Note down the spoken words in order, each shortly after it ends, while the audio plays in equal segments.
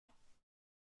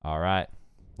All right,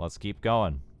 let's keep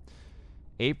going.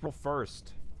 April 1st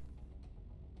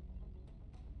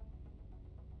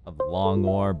of the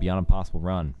Longwar Beyond Impossible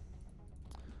run.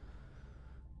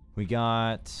 We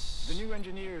got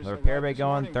the repair bay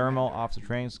going, thermal, officer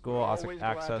training school, officer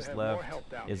access lift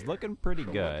is looking pretty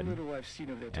good.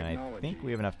 And I think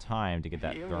we have enough time to get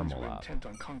that thermal up.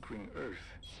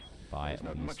 Buy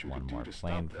at least one more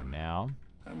plane for now.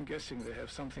 I'm guessing they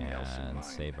have something else in And mind.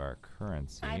 save our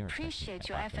currency. I appreciate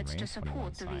your efforts to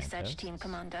support the research team,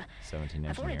 Commander. 17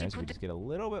 engineers. We just get a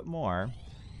little bit more.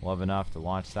 We'll have enough to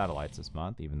launch satellites this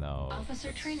month, even though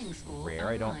Officer training school rare.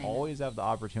 I don't always have the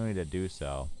opportunity to do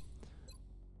so.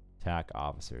 Attack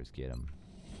officers, get them.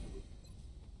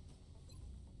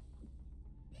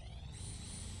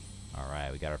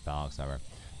 Alright, we got our phalanx armor.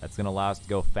 That's going to allow us to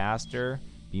go faster,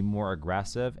 be more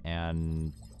aggressive,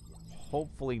 and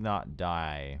hopefully not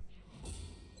die.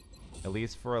 At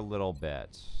least for a little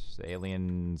bit. The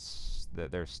aliens,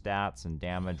 their stats and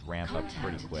damage ramp up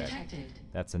pretty quick.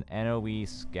 That's an NOE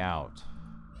scout.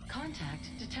 Contact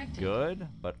detected. Good,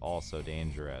 but also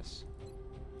dangerous.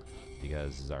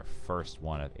 Because this is our first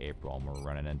one of April, and we're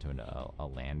running into a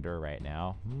lander right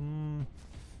now.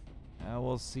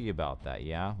 We'll see about that,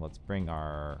 yeah. Let's bring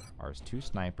our 2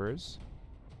 snipers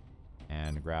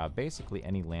and grab basically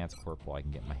any lance corporal I can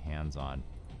get my hands on.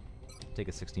 Take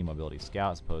a 16 mobility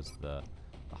scout as opposed to the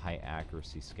high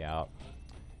accuracy scout.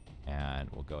 And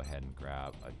we'll go ahead and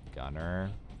grab a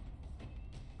gunner.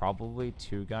 Probably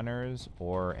 2 gunners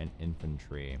or an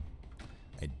infantry.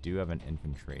 I do have an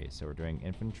infantry, so we're doing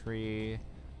infantry,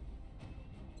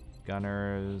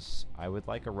 gunners. I would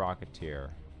like a rocketeer.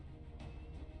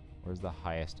 Where's the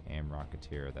highest aim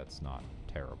rocketeer that's not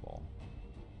terrible?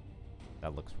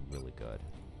 That looks really good.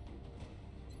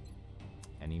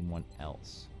 Anyone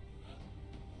else?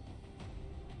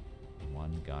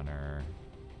 1 gunner.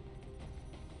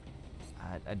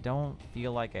 I don't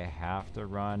feel like I have to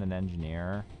run an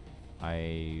engineer.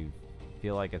 I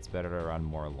feel like it's better to run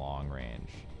more long range.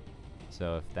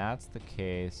 So if that's the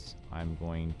case, I'm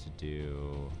going to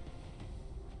do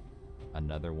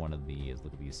another one of these.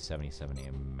 Look at these 77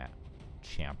 aim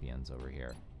champions over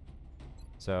here.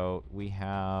 So we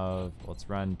have, let's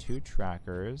run 2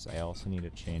 trackers. I also need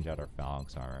to change out our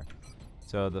phalanx armor.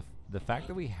 So the fact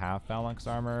that we have phalanx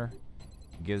armor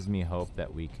gives me hope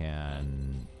that we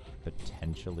can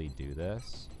potentially do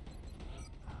this.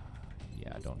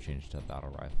 Yeah, don't change to a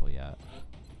battle rifle yet.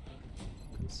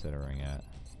 Considering it.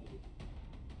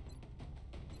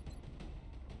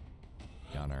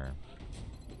 Gunner.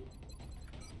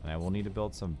 And I will need to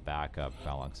build some backup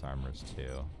phalanx armors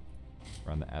too.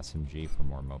 Run the SMG for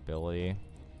more mobility.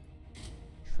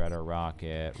 Shredder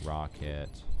rocket, rocket.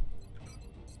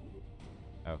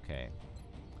 Okay.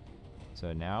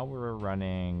 So now we're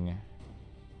running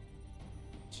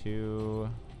 2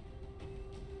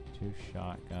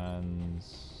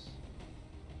 shotguns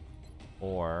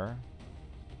or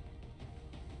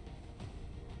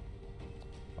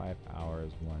 5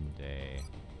 hours 1 day.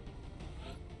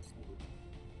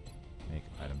 Make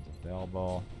items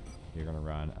available. You're gonna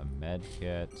run a med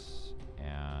kit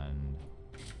and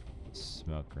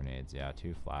smoke grenades. Yeah,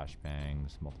 2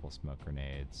 flashbangs, multiple smoke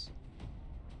grenades.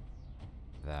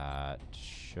 That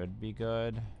should be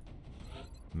good.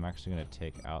 I'm actually gonna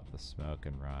take out the smoke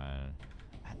and run.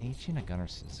 An HE and a gunner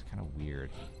is kind of weird.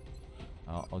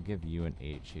 I'll give you an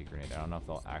HE grenade. I don't know if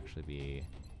they'll actually be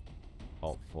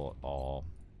helpful at all.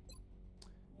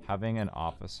 Having an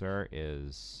officer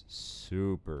is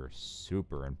super,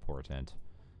 super important.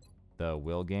 The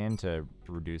will gain to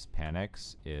reduce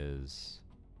panics is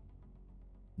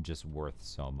just worth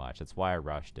so much. That's why I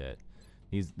rushed it.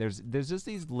 There's just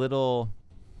these little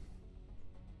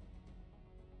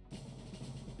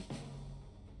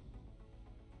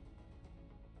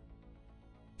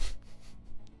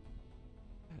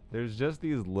there's just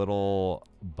these little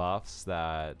buffs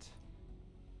that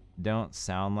don't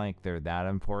sound like they're that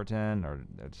important, or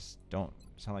they just don't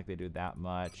sound like they do that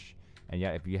much. And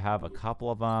yet, if you have a couple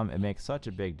of them, it makes such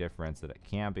a big difference that it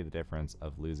can't be the difference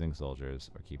of losing soldiers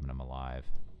or keeping them alive.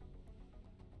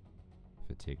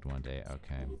 Fatigued 1 day,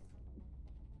 okay.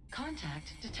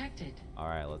 Contact detected.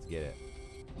 Alright, let's get it.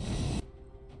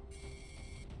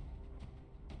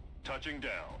 Touching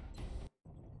down.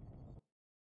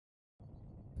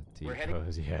 The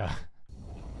T-pose, yeah.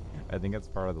 I think it's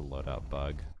part of the loadout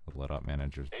bug. The loadout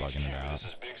manager's bugging it out.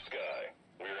 This is Big Sky.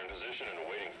 We are in position and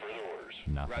awaiting further orders.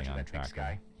 Nothing Roger on that, Big tracker.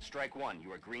 Sky. Strike 1.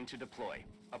 You are green to deploy.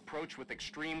 Approach with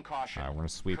extreme caution. Alright, we're gonna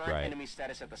sweep Current right. enemy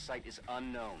status at the site is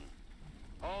unknown.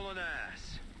 All an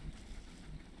ass.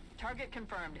 Target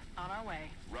confirmed. On our way.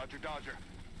 Roger, Dodger.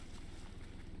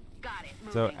 Got it.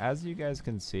 So Moving. as you guys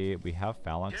can see, we have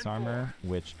phalanx armor,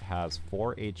 which has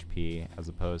 4 HP as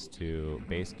opposed to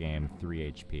base game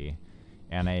 3 HP.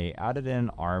 And I added in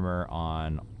armor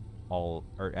on all,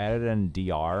 or added in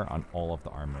DR on all of the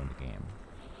armor in the game.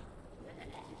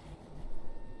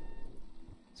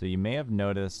 So you may have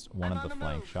noticed one of the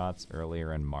flank shots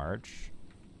earlier in March.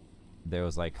 There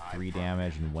was like 3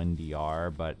 damage and 1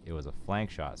 DR, but it was a flank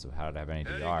shot, so how did I have any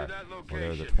DR? Well, there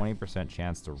was a 20%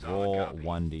 chance to roll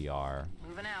 1 DR.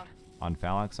 Moving out. On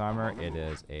phalanx armor, it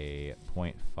is a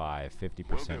 0.5,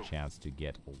 50% chance to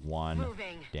get 1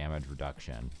 damage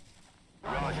reduction.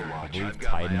 I believe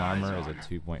Titan armor is a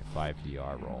 2.5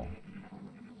 DR roll.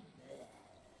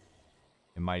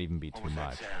 It might even be too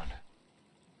much.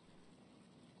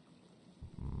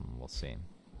 We'll see.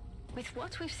 With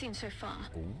what we've seen so far,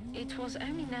 it was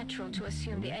only natural to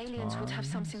assume the aliens would have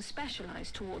something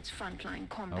specialized towards frontline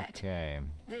combat. Okay.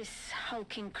 This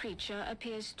hulking creature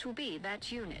appears to be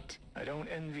that unit. I don't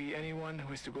envy anyone who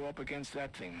has to go up against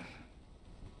that thing.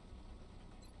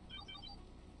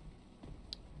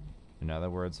 In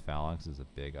other words, phalanx is a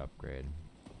big upgrade.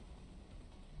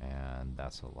 And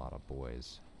that's a lot of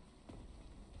boys.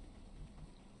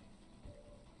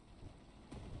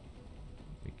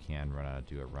 We can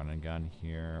do a run and gun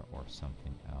here or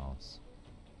something else.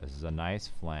 This is a nice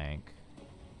flank.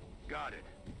 Got it.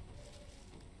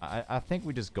 I think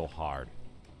we just go hard.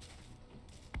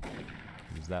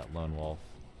 Use that lone wolf.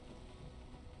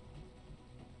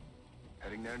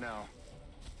 Heading there now.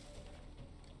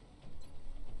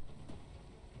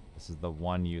 This is the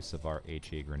one use of our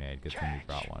HE grenade. Good thing we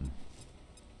brought one.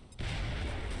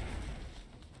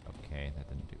 Okay, that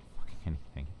didn't do fucking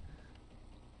anything.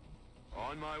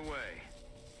 On my way.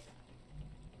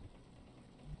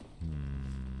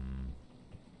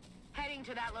 Heading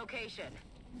to that location.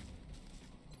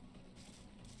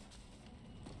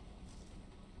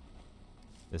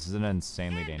 This is an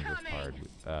insanely dangerous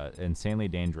insanely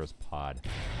dangerous pod.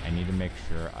 I need to make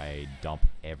sure I dump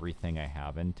everything I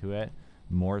have into it.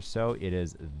 More so, it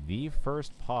is the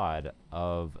first pod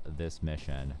of this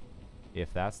mission.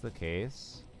 If that's the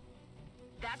case,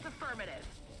 That's affirmative.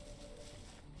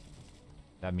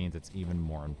 that means it's even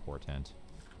more important.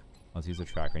 Let's use the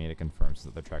tracker. I need to confirm so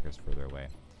that the tracker's further away.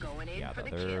 Going in Yeah, for the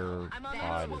the other kill. I'm on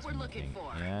pod what is we're looking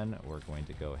moving for. in. We're going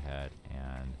to go ahead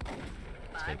and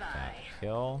take that Bye-bye.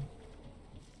 kill.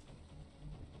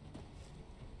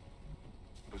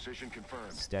 Position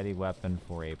confirmed. Steady weapon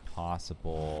for a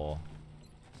possible...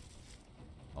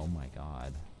 Oh my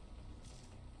god.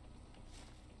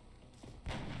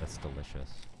 That's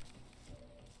delicious.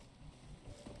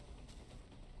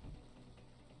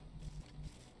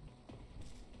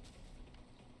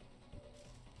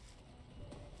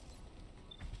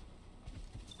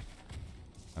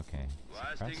 Okay.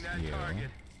 Blasting suppress that you. target.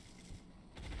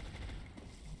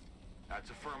 That's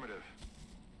affirmative.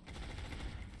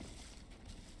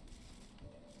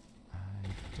 I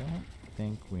don't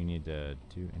think we need to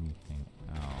do anything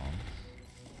else.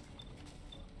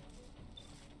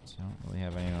 Don't really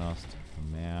have anyone else to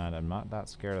command. I'm not that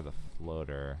scared of the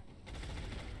floater.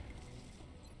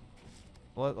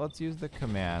 Let's use the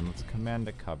command. Let's command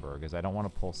to cover, because I don't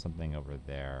want to pull something over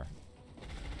there.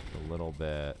 It's a little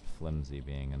bit flimsy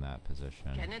being in that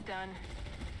position. Getting it done.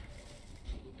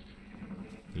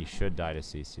 He should die to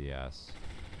CCS.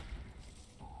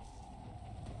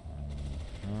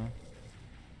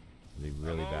 It'd be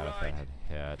really bad if that had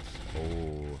hit.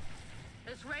 Oh.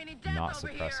 It's raining death Not over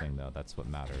suppressing though, that's what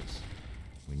matters.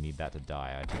 We need that to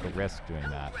die. I took a risk doing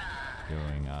that.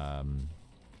 Doing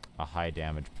a high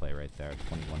damage play right there,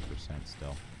 21%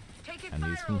 still. And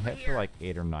these can hit for like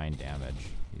 8 or 9 damage,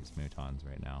 these mutons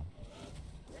right now.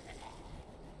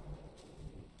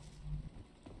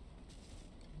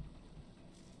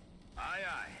 Aye,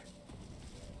 aye.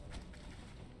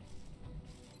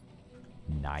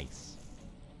 Nice.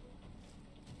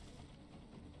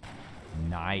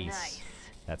 Nice.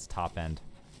 That's top end.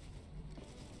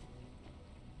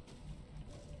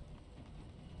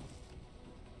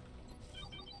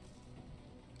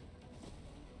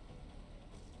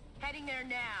 Heading there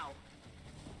now.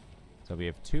 So we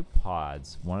have 2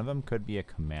 pods. One of them could be a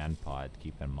command pod,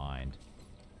 keep in mind.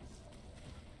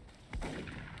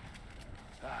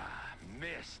 Ah,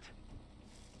 missed.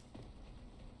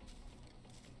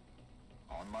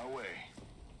 On my way.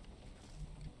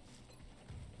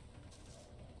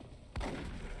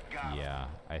 Yeah,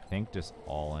 I think just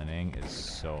all-inning is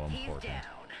so He's important down.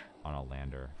 on a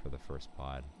lander for the first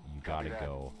pod. You gotta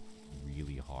go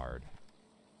really hard.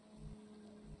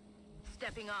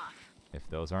 Stepping off. If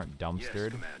those aren't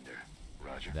dumpstered, Commander.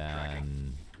 Roger.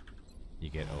 then you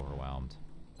get overwhelmed.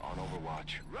 On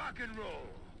Overwatch. Rock and roll.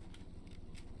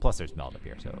 Plus, there's meld up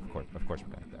here, so of course we're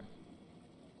going there.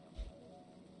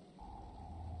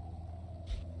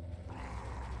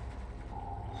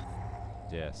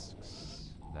 Discs.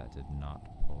 That did not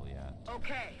pull yet.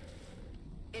 Okay.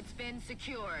 It's been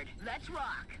secured. Let's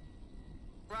rock.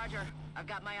 Roger. I've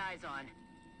got my eyes on.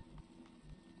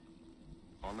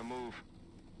 On the move.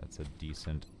 That's a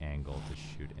decent angle to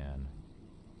shoot in.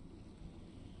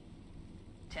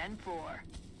 10-4.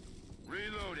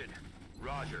 Reloaded.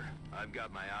 Roger. I've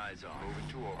got my eyes on. Moving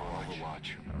to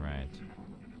Overwatch. Alright.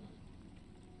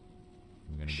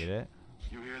 I'm gonna get it.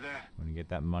 You hear that? I'm gonna get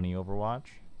that money Overwatch.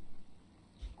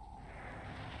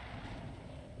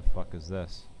 The fuck is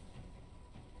this?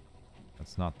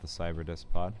 That's not the cyber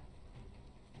disc pod.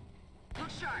 Look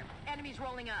sharp. Enemies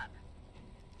rolling up.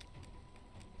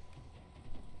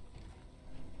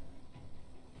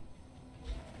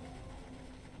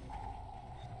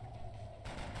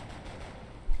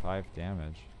 Five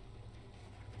damage.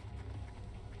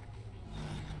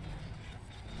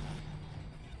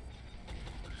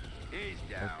 He's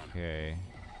down. Okay.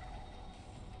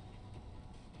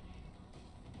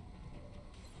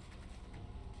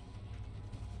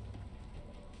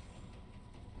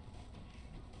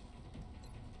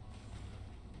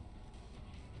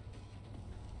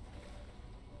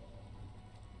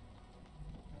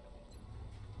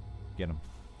 Get him.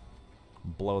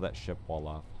 Blow that ship wall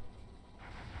off.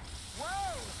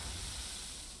 Whoa!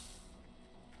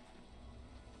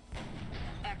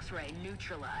 X-ray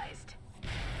neutralized.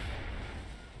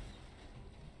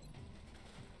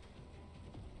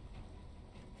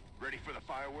 Ready for the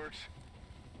fireworks?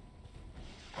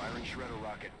 Firing shredder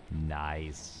rocket.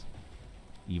 Nice.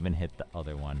 Even hit the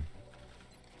other one.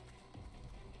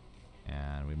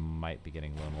 And we might be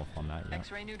getting Lone Wolf on that. Yeah.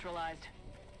 X-ray neutralized.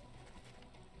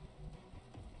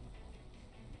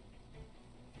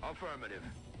 Affirmative.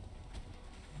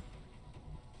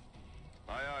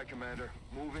 Aye, aye, Commander.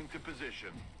 Moving to position.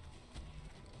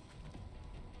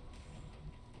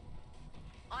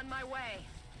 On my way.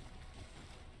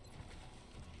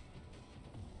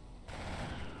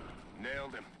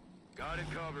 Nailed him. Got it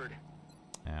covered.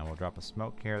 And we'll drop a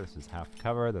smoke here. This is half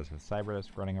cover. There's a cyber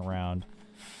disc running around.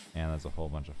 And there's a whole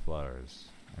bunch of floaters.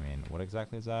 I mean, what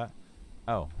exactly is that?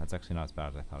 Oh, that's actually not as bad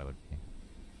as I thought it would be.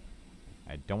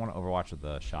 I don't want to overwatch with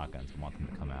the shotguns. I want them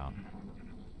to come out.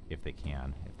 If they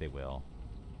can. If they will.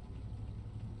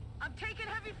 I'm taking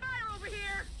heavy fire over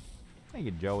here! Thank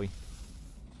you, Joey.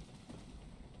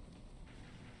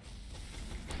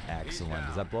 Excellent.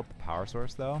 Does that blow up the power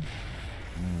source, though?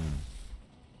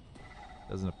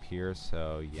 Doesn't appear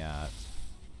so yet.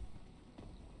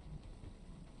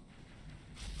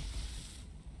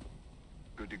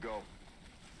 Good to go.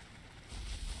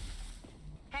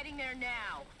 Heading there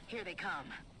now. Here they come.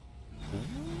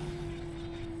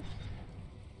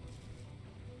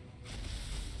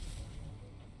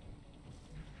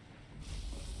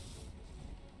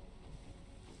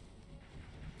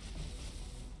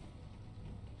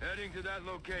 Heading to that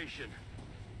location.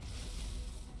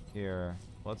 Here,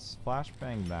 let's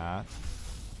flashbang that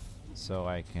so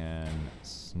I can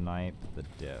snipe the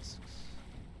discs.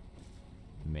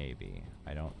 Maybe.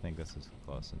 I don't think this is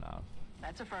close enough.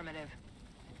 That's affirmative.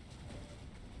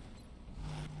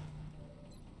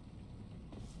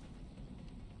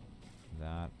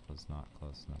 That was not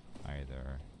close enough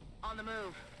either. On the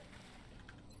move.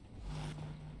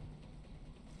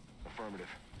 Affirmative.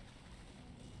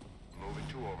 Moving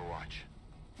to Overwatch.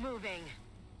 Moving.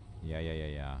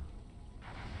 Yeah.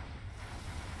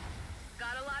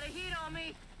 Got a lot of heat on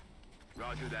me.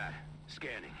 Roger that.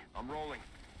 Scanning. I'm rolling.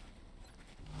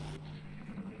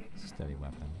 Steady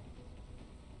weapon.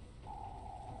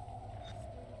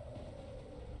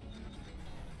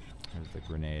 There's the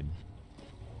grenade.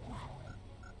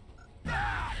 A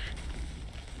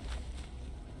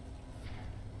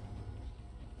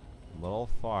little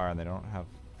far, and they don't have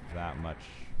that much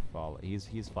fall. He's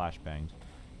flashbanged.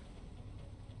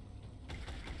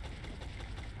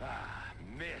 Ah,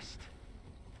 missed.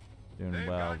 Doing They've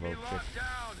well, got me Volchik. locked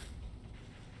down.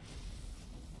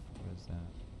 What is that?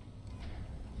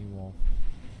 Hey, wolf.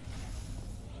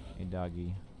 Hey,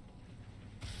 doggy.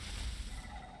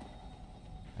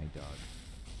 Hi, dog.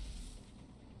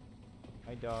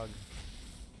 Hi, dog.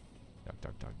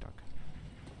 Duck.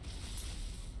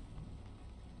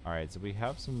 Alright, so we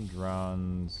have some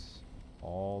drones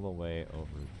all the way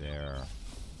over there.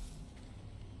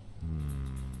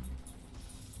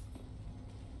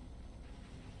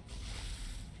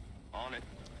 On it.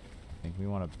 I think we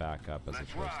want to back up as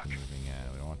Let's opposed rock. to moving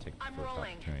in. We don't want to take the I'm first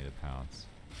rolling. opportunity to pounce.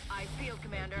 I feel,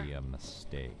 Commander. That'd be a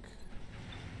mistake.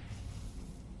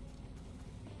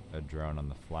 A drone on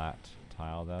the flat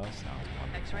stockpile though. Sounds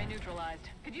wonderful. X-ray neutralized.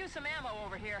 Could use some ammo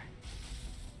over here.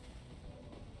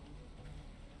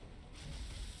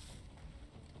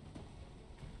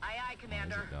 Aye, aye,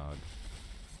 Commander. There's a dog.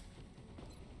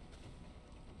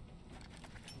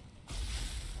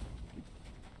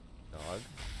 Dog?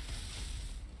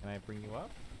 Can I bring you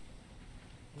up?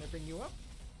 Can I bring you up?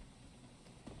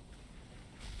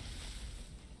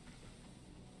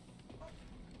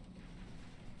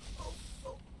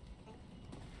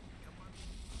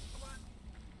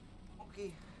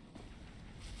 Okay.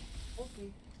 Okay.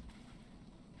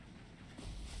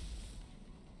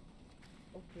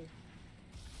 Okay.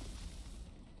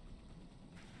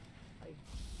 Hi.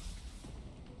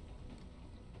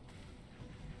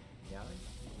 Yeah,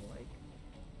 you like?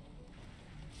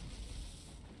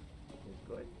 It's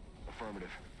good. Affirmative.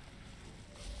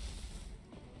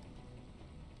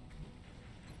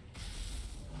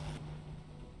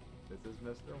 This is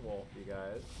Mr. Wolf, you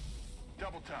guys.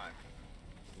 Double time.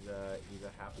 He's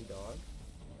a happy dog.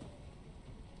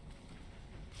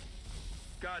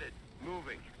 Got it.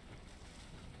 Moving.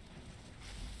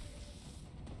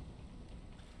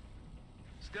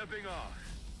 Stepping off.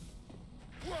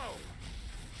 Whoa!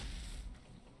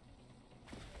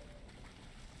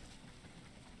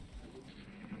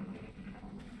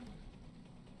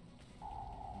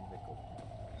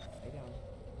 Lay down.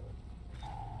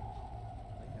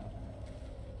 Lay down.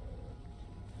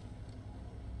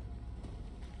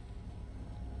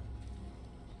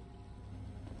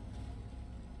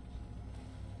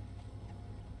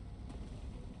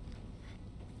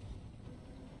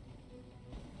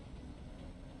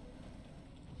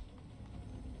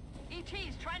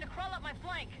 ET's trying to crawl up my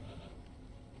flank.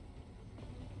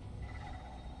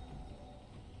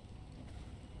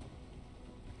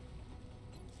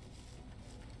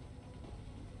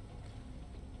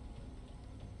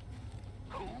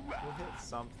 We'll hit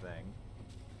something.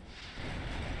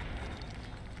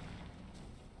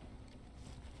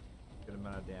 Good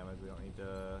amount of damage. We don't need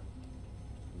to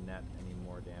net any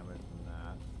more damage than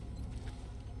that.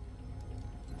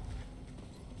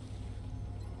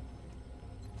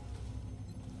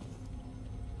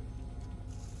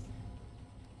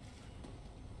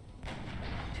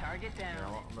 Target Here,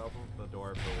 down. I'm gonna open the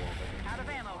door for Wolf. I think Out of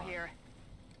Wolf ammo wants- here.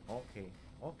 Okay,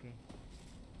 okay.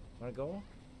 Wanna go?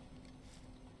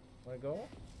 Wanna go?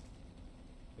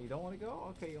 You don't wanna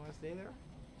go? Okay, you wanna stay there?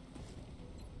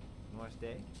 You wanna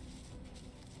stay?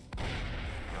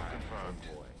 Confirmed.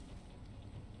 Good boy.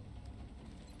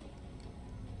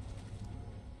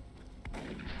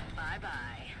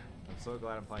 Bye-bye. I'm so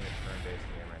glad I'm playing a turn-based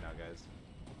game right now, guys.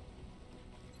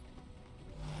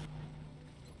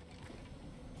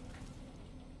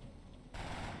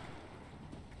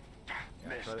 Yeah,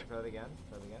 Missed. try it again.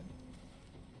 Try it again.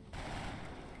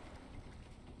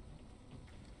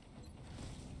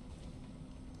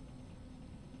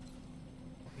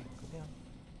 Okay, go down.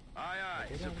 Aye, aye.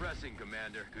 Okay, then. Suppressing,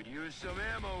 Commander. Could use some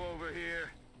ammo over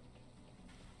here.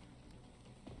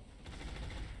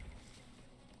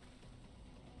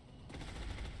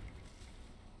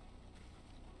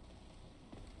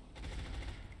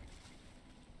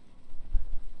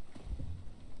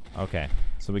 Okay,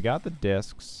 so we got the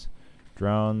discs,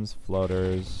 drones,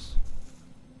 floaters.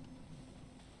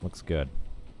 Looks good.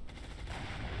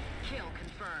 Kill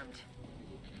confirmed.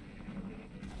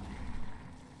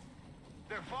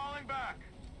 They're falling back.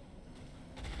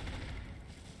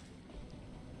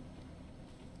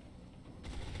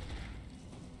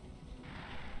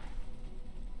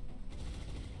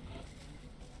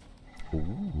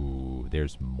 Ooh,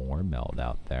 there's more meld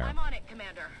out there. I'm on it,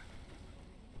 Commander.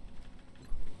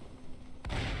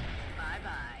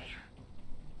 Bye-bye.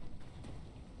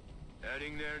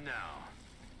 Heading there now.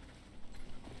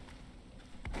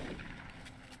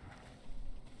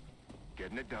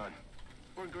 Getting it done.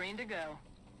 We're green to go.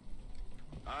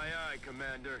 Aye, aye,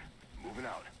 Commander. Moving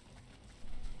out.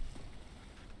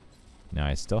 Now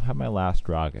I still have my last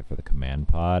rocket for the command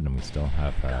pod, and we still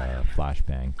have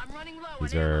flashbang. I'm running low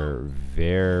These on ammo. are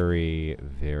very,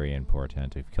 very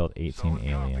important. We've killed 18 Solid copy.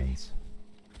 aliens.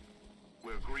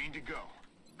 We're green to go.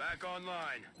 Back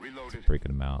online. Reloaded. Pretty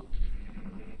good amount.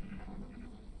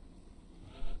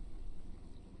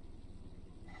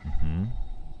 Mm-hmm.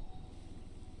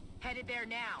 Headed there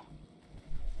now.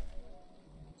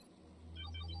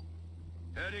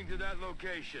 Heading to that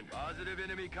location. Positive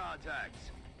enemy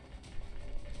contacts.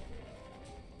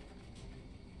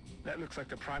 That looks like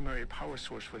the primary power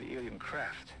source for the alien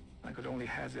craft. I could only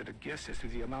hazard a guess as to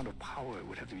the amount of power it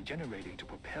would have to be generating to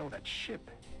propel that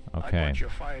ship. I'd Okay. watch your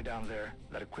fire down there.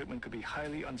 That equipment could be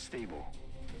highly unstable.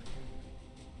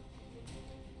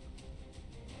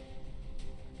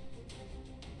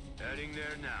 Heading Heading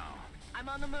there now. I'm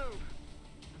on the move.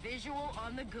 Visual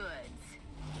on the goods.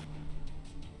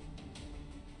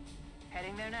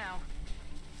 Heading there now.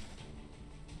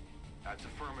 That's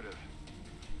affirmative.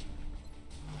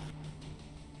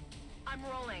 I'm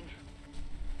rolling.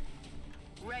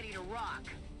 Ready to rock.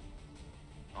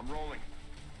 I'm rolling.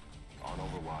 On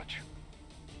Overwatch.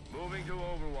 Moving to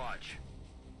Overwatch.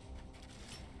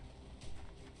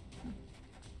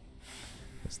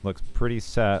 This looks pretty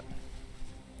set.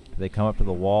 If they come up to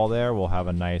the wall there, we'll have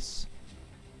a nice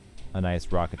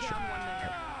rocket ship.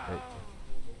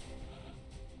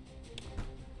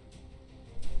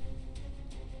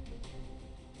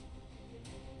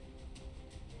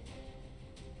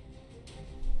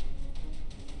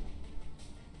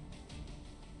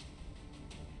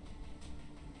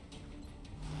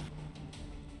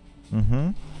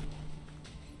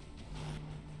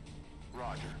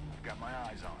 Roger. I've got my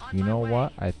eyes on. On You my know way.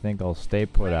 what? I think I'll stay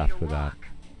put Ready to after that. rock.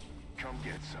 Come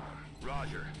get some.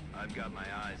 Roger. I've got my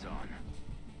eyes on.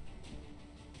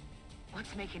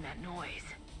 What's making that noise?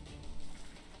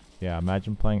 Yeah,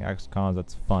 imagine playing XCOM.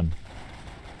 That's fun.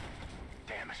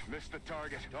 Damn it. Missed the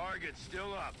target. Target's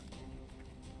still up.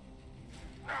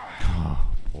 Oh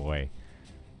boy,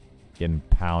 getting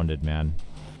pounded, man.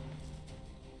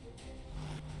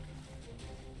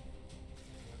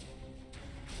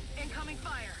 Incoming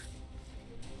fire.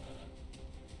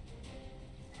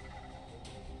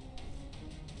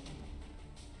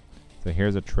 So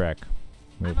here's a trick.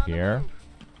 Move I'm on the here.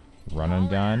 move. Run and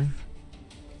All gun. ass.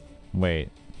 Wait.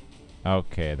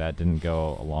 Okay, that didn't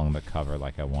go along the cover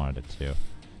like I wanted it to.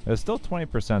 It was still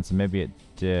 20%, so maybe it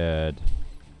did.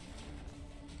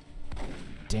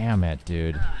 Damn it,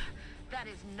 dude. That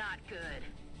is not good.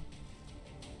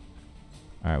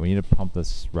 Alright, we need to pump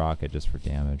this rocket just for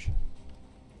damage.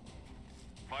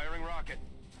 Firing rocket.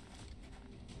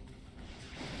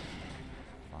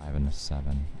 5 and a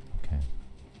 7. Okay.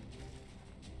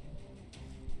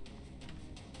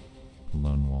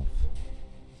 Lone wolf.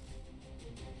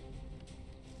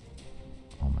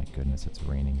 Oh my goodness, it's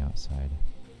raining outside.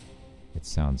 It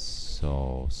sounds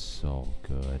so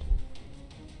good.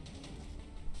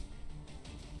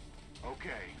 Okay.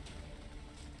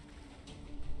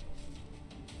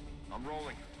 I'm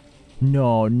rolling.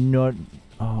 No, no.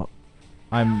 Oh,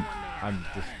 I'm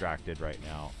distracted right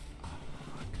now.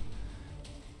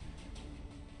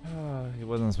 He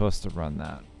wasn't supposed to run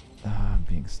that. I'm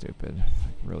being stupid.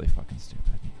 Like, really fucking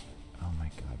stupid. Oh my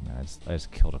god, man. I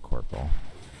just killed a corporal.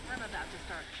 I'm about to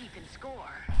start keeping score.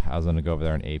 I was gonna go over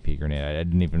there and AP grenade. I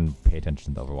didn't even pay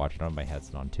attention to the Overwatch. I don't have my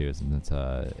headset on too, since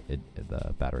the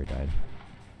battery died.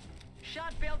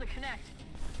 Shot failed to connect.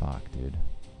 Fuck, dude.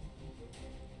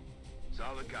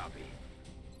 Solid copy.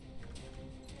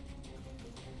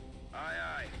 Aye,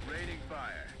 aye. Raiding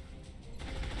fire.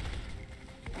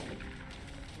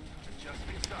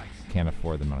 Adjusting sights. Can't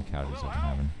afford the amount of casualties I've been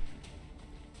having.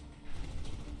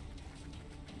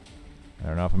 I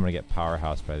don't know if I'm gonna get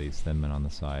powerhoused by these thin men on the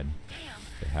side. Damn.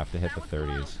 They have to hit That the was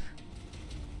 30s. close.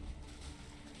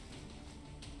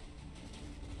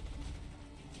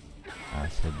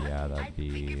 Acid, yeah, that'd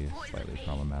be slightly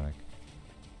problematic.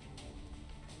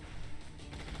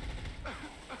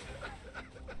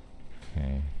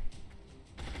 Okay.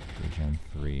 Regen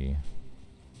 3.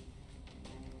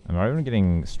 I'm not even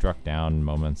getting struck down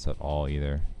moments at all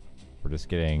either. We're just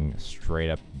getting straight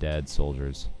up dead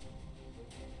soldiers.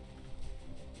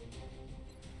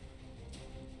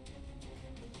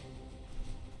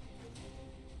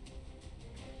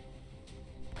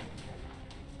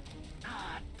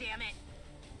 Ah, damn it.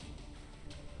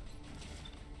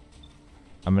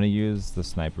 I'm gonna use the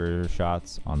sniper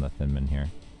shots on the thin men here.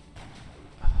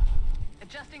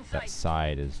 Adjusting That sights.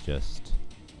 side is just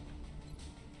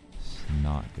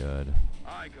not good.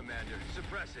 Aye, Commander.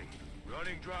 Suppressing.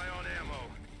 Running dry on ammo.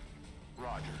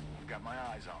 Roger. I've got my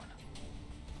eyes on.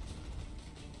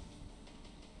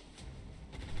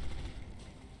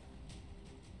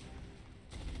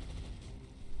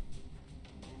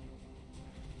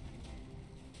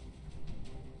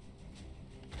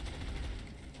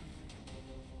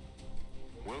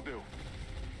 Will do.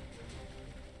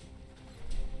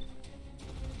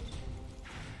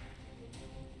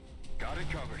 Got it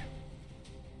covered.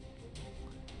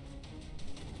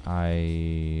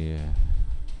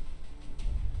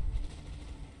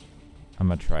 I'm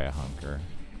gonna try a hunker.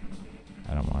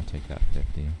 I don't want to take that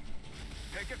 50.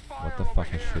 Taking fire What the over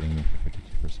fuck is here. shooting me for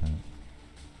 52%?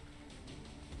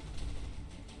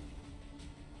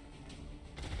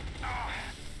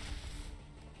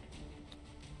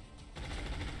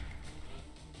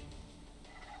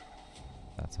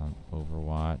 That's on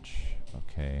Overwatch.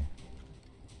 Okay.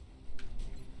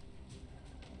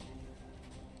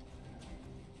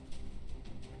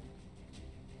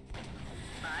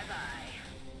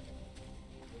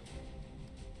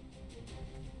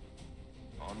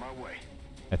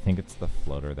 I think it's the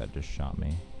floater that just shot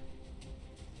me.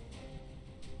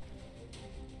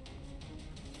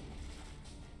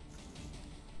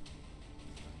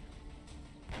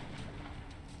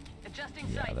 Adjusting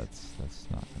Yeah, sights. that's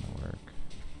not gonna work.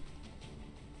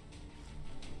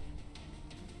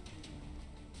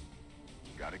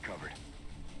 Got it covered.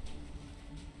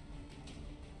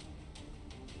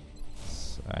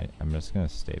 I'm just gonna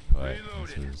stay put. This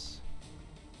Reloaded. is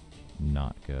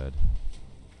not good.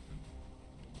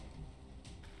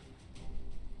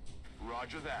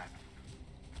 Roger that.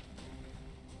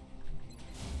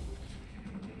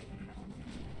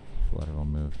 Flutter will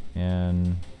move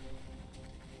in.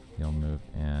 He'll move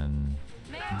in.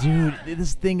 Dude,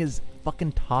 this thing is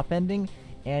fucking top ending,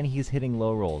 and he's hitting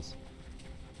low rolls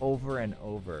over and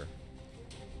over.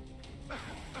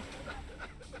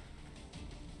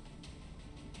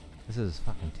 This is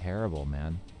fucking terrible,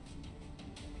 man.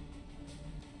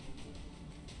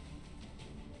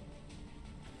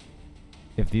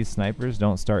 If these snipers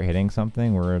don't start hitting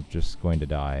something, we're just going to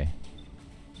die.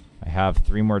 I have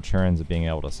 3 more turns of being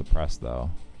able to suppress, though.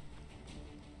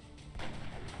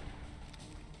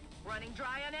 Running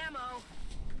dry on ammo.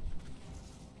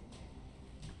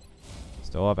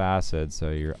 Still have acid,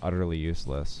 so you're utterly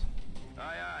useless. Aye,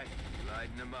 aye.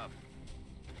 Lighten them up.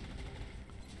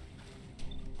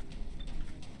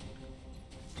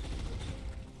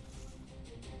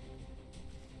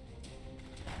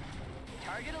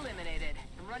 Target eliminated.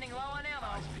 I'm running low on ammo.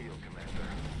 Eyes peeled, Commander.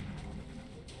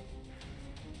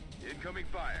 Incoming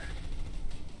fire.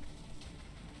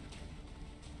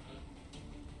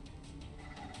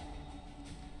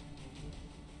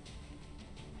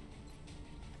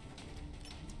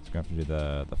 Just gonna have to do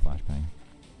the flashbang.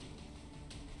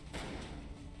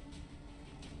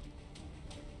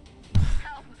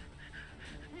 Help!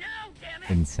 No, damn it!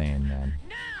 Insane, man.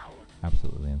 No!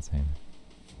 Absolutely insane.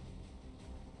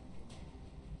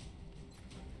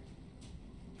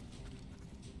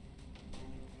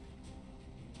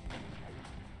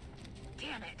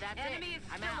 Damn it! That's enemy is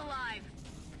still alive.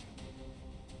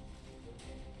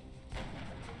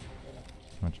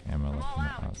 How much ammo left in the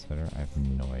outsider? I have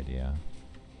no idea.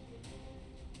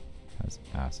 Has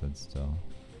acid still.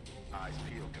 Eyes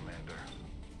peeled, Commander.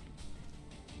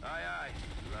 Aye, aye.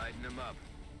 Lighten them up.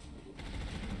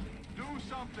 Do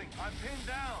something. I'm pinned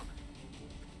down.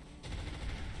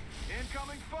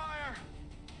 Incoming fire.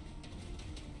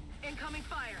 Incoming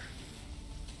fire.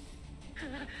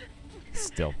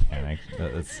 Still panicked.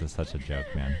 That's just such a joke,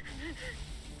 man.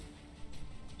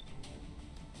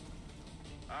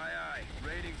 Aye, aye.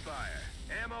 Raiding fire.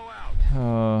 Ammo out.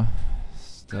 Oh,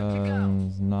 still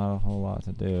not a whole lot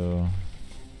to do.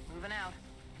 Moving out.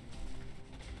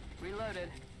 Reloaded.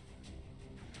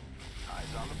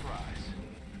 Eyes on the prize.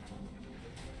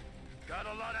 Got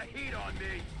a lot of heat on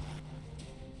me.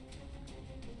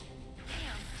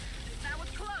 Damn! That was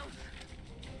close!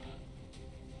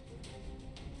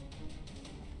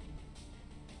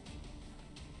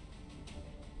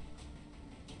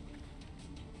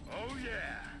 Oh,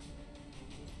 yeah.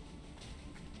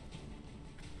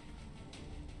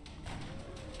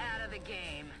 Out of the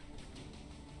game.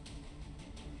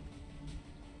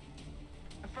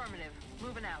 Affirmative.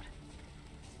 Moving out.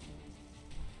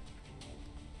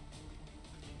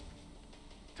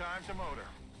 Time to motor.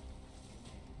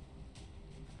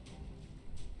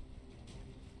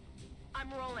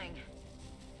 I'm rolling.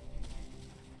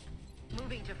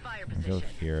 Moving to fire I'll go position.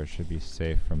 here. It should be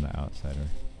safe from the outsider.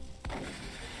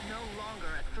 No longer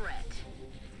a threat.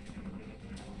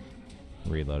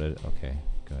 Reloaded. Okay,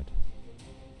 good.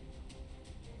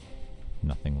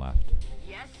 Nothing left.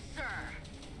 Yes, sir.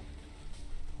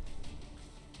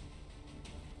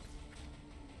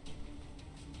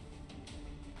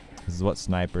 This is what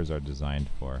snipers are designed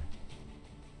for.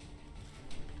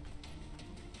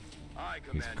 Aye,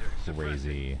 These Commander.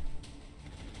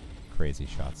 crazy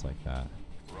shots like that.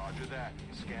 Roger that.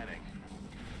 Scanning.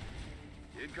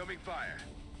 Incoming fire.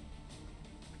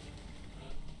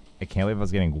 I can't believe I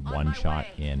was getting On one my shot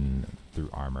way. in through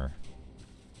armor.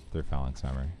 Through phalanx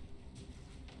armor.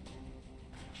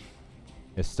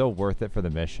 It's still worth it for the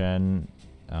mission,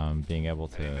 being able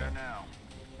Heading there to now.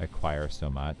 acquire so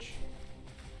much.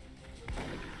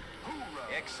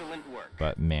 Excellent work.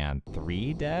 But man,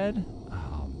 3 dead?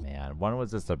 Oh man, one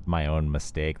was just my own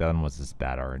mistake. The other one was just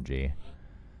bad RNG.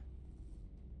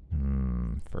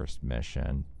 First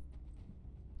mission.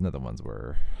 The other ones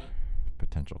were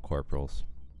potential corporals.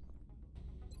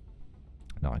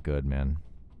 Not good, man.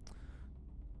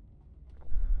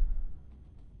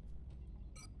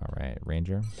 Alright,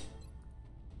 Ranger.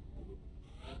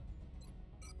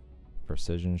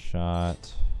 Precision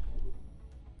shot.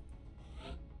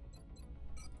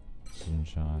 Precision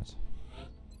shot.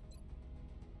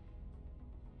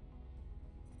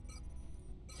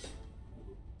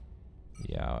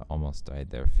 Yeah, almost died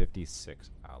there. 56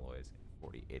 alloys,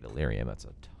 48 Illyrium. That's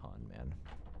a ton, man.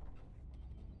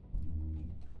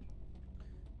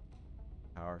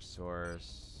 Power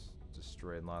source,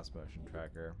 destroyed and lost motion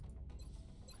tracker.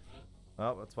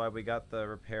 Well, that's why we got the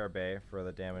repair bay for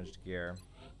the damaged gear.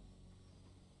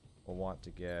 We'll want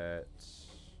to get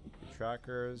the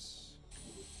trackers.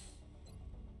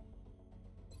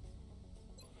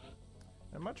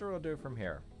 I'm not sure what we'll do from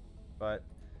here, but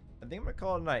I think I'm gonna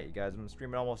call it a night, you guys. I'm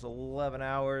streaming almost 11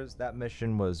 hours. That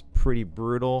mission was pretty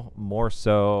brutal. More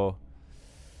so,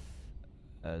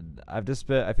 I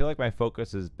feel like my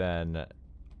focus has been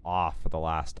off for the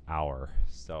last hour,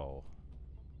 so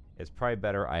it's probably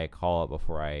better I call it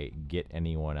before I get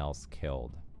anyone else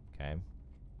killed. Okay.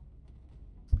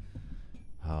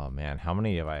 Oh man, how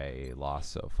many have I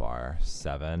lost so far?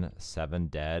 7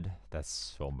 dead. That's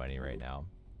so many right now.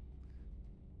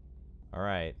 All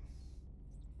right.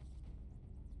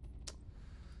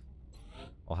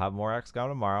 We'll have more XCOM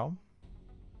tomorrow.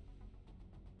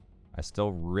 I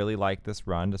still really like this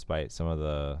run despite some of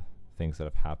the things that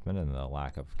have happened and the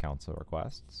lack of council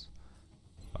requests.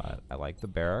 But I like the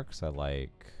barracks. I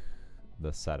like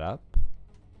the setup.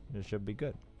 It should be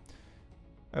good.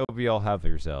 I hope you all have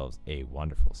yourselves a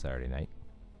wonderful Saturday night.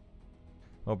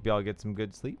 Hope you all get some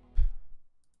good sleep.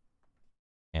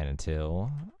 And until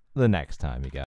the next time, you guys.